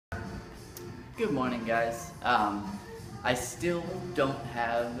Good morning, guys. I still don't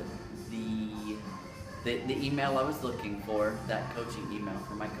have the email I was looking for, that coaching email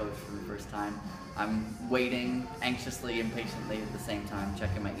from my coach for the first time. I'm waiting anxiously and patiently at the same time,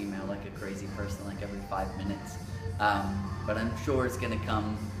 checking my email like a crazy person, like every 5 minutes. But I'm sure it's gonna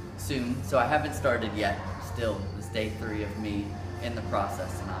come soon. So I haven't started yet. Still, this day 3 of me in the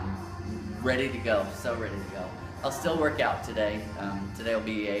process, and I'm ready to go, so ready to go. I'll still work out today. Today will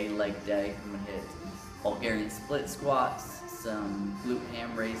be a leg day. I'm gonna hit Bulgarian split squats, some glute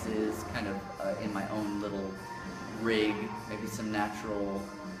ham raises, kind of in my own little rig, maybe some natural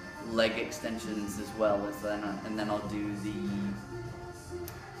leg extensions as well as then, and then I'll do the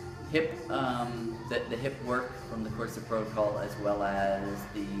hip, the hip work from the course of protocol, as well as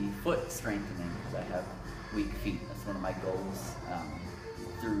the foot strengthening, because I have weak feet. That's one of my goals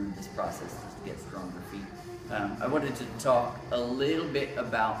through this process, is to get stronger feet. I wanted to talk a little bit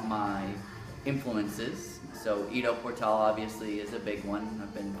about my influences. So Ido Portal obviously is a big one.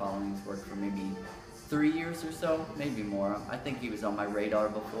 I've been following his work for maybe 3 years or so, maybe more. I think he was on my radar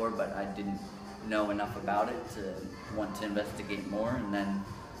before, but I didn't know enough about it to want to investigate more, and then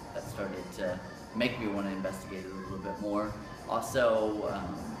that started to make me want to investigate it a little bit more. Also,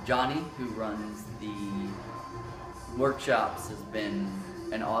 Johnny, who runs the workshops, has been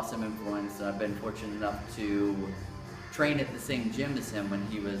an awesome influence. I've been fortunate enough to train at the same gym as him when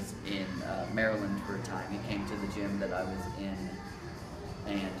he was in Maryland for a time. He came to the gym that I was in,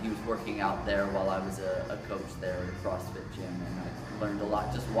 and he was working out there while I was a coach there at a CrossFit gym, and I learned a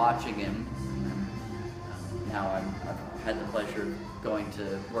lot just watching him. And now I've had the pleasure of going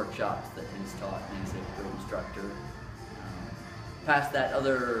to workshops that he's taught, and he's a great instructor. Past that,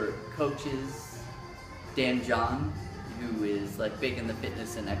 other coaches, Dan John, who is like big in the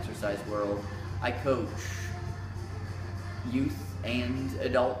fitness and exercise world. I coach youth and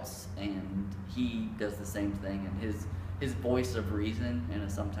adults, and he does the same thing, and his voice of reason in a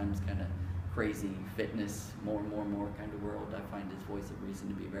sometimes kind of crazy fitness, more kind of world, I find his voice of reason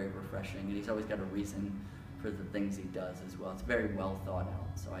to be very refreshing, and he's always got a reason for the things he does as well. It's very well thought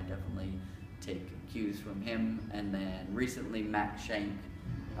out, so I definitely take cues from him. And then recently, Mac Shank.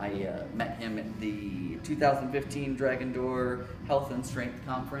 I met him at the 2015 Dragon Door Health and Strength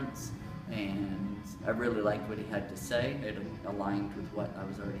Conference, and I really liked what he had to say. It aligned with what I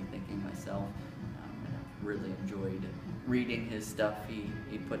was already thinking myself, and I really enjoyed reading his stuff.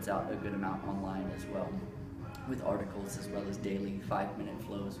 He puts out a good amount online as well, with articles as well as daily 5-minute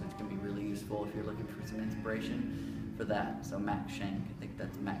flows, which can be really useful if you're looking for some inspiration for that. So Mac Shank, I think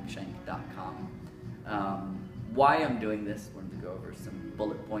that's macshank.com. Why I'm doing this, I wanted to go over some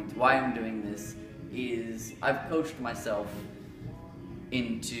bullet points. Why I'm doing this is I've coached myself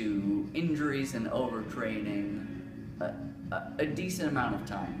into injuries and overtraining a decent amount of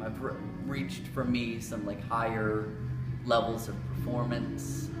time. I've reached, for me, some like higher levels of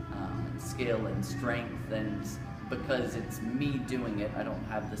performance, skill and strength, and because it's me doing it, I don't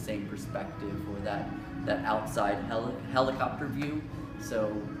have the same perspective or that outside helicopter view.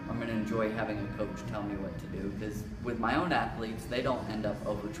 So I'm going to enjoy having a coach tell me what to do, because with my own athletes, they don't end up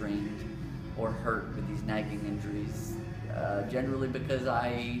overtrained or hurt with these nagging injuries, generally because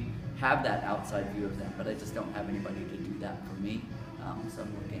I have that outside view of them, but I just don't have anybody to do that for me. So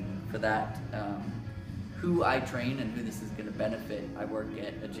I'm looking for that. Who I train and who this is going to benefit. I work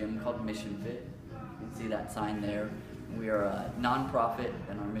at a gym called Mission Fit. You can see that sign there. We are a non-profit,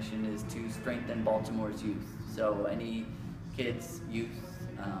 and our mission is to strengthen Baltimore's youth. So any kids, youth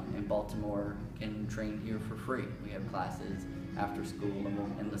in Baltimore can train here for free. We have classes after school,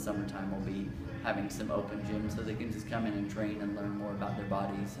 and in the summertime we'll be having some open gyms so they can just come in and train and learn more about their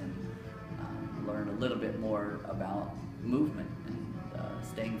bodies, and learn a little bit more about movement and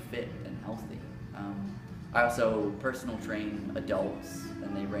staying fit and healthy. I also personal train adults,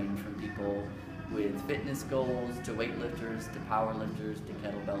 and they range from people with fitness goals to weightlifters to powerlifters to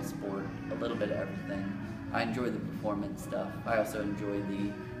kettlebell sport, a little bit of everything. I enjoy the performance stuff. I also enjoy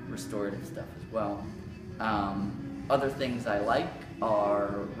the restorative stuff as well. Other things I like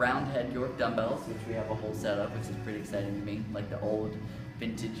are round head York dumbbells, which we have a whole set of, which is pretty exciting to me, like the old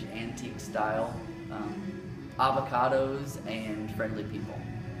vintage antique style, avocados, and friendly people.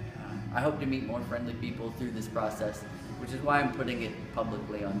 I hope to meet more friendly people through this process, which is why I'm putting it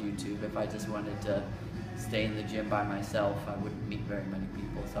publicly on YouTube. If I just wanted to stay in the gym by myself, I wouldn't meet very many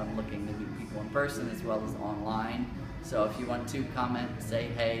people. So I'm looking to meet people in person as well as online. So if you want to comment, say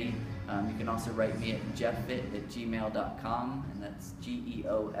hey. You can also write me at geoffit@gmail.com, and that's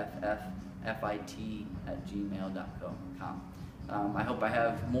geoffit@gmail.com. I hope I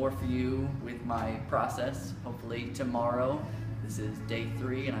have more for you with my process. Hopefully tomorrow, the This is day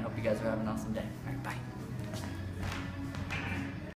 3, and I hope you guys are having an awesome day. All right, bye.